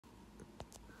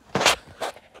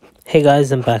Hey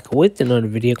guys, I'm back with another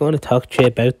video. I'm going to talk to you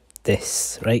about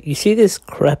this, right? You see this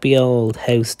crappy old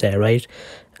house there, right?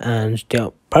 And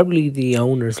probably the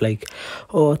owner's like,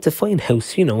 oh, it's a fine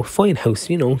house,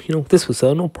 this was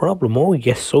no problem. Oh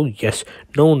yes,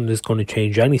 no one is going to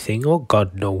change anything. Oh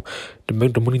God, no. The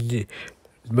amount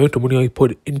of money I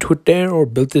put into it there, or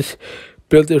built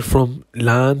it from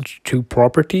land to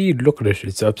property. Look at it,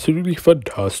 it's absolutely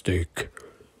fantastic.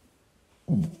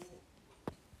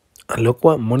 And look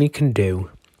what money can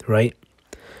do, right?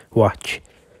 Watch.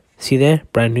 See there?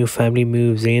 Brand new family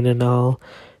moves in and all.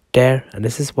 There. And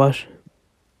this is what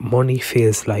money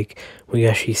feels like when you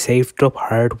actually saved up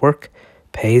hard work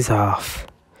pays off.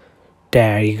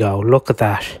 There you go. Look at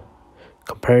that.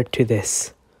 Compared to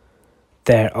this.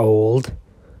 They're old.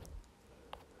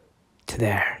 To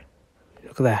there.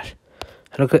 Look at that.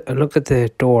 And look at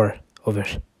the door of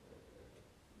it.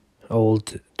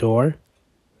 Old door.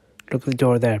 Look at the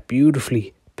door there.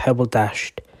 Beautifully pebble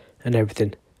dashed and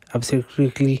everything.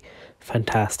 Absolutely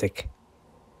fantastic.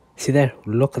 See there?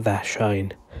 Look at that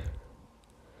shine.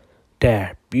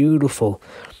 There. Beautiful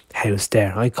house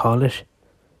there. I call it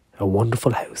a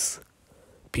wonderful house.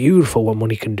 Beautiful what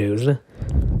money can do, isn't it?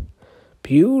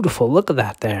 Beautiful. Look at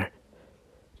that there.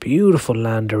 Beautiful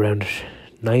land around it.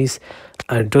 Nice.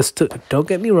 And just don't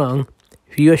get me wrong.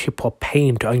 If you actually put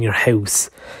paint on your house,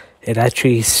 it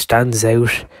actually stands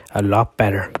out a lot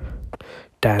better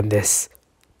than this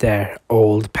there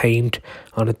old paint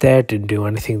on it there. Didn't do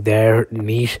anything there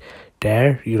neat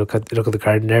there. You look at the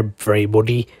garden there, very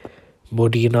muddy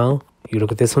and all. You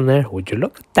look at this one there, would you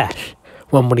look at that?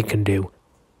 What money can do,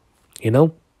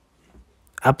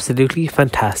 absolutely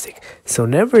fantastic. So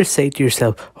never say to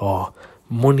yourself, oh,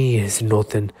 money is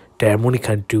nothing there, money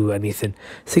can't do anything.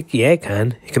 It's like, yeah, it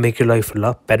can make your life a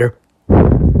lot better.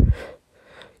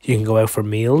 You can go out for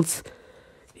meals.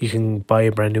 You can buy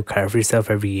a brand new car for yourself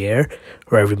every year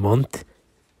or every month,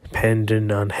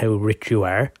 depending on how rich you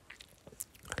are.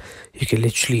 You can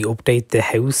literally update the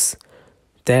house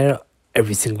there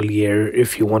every single year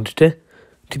if you wanted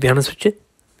to be honest with you.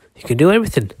 You can do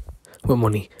everything with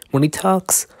money. Money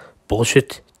talks,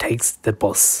 bullshit takes the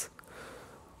bus.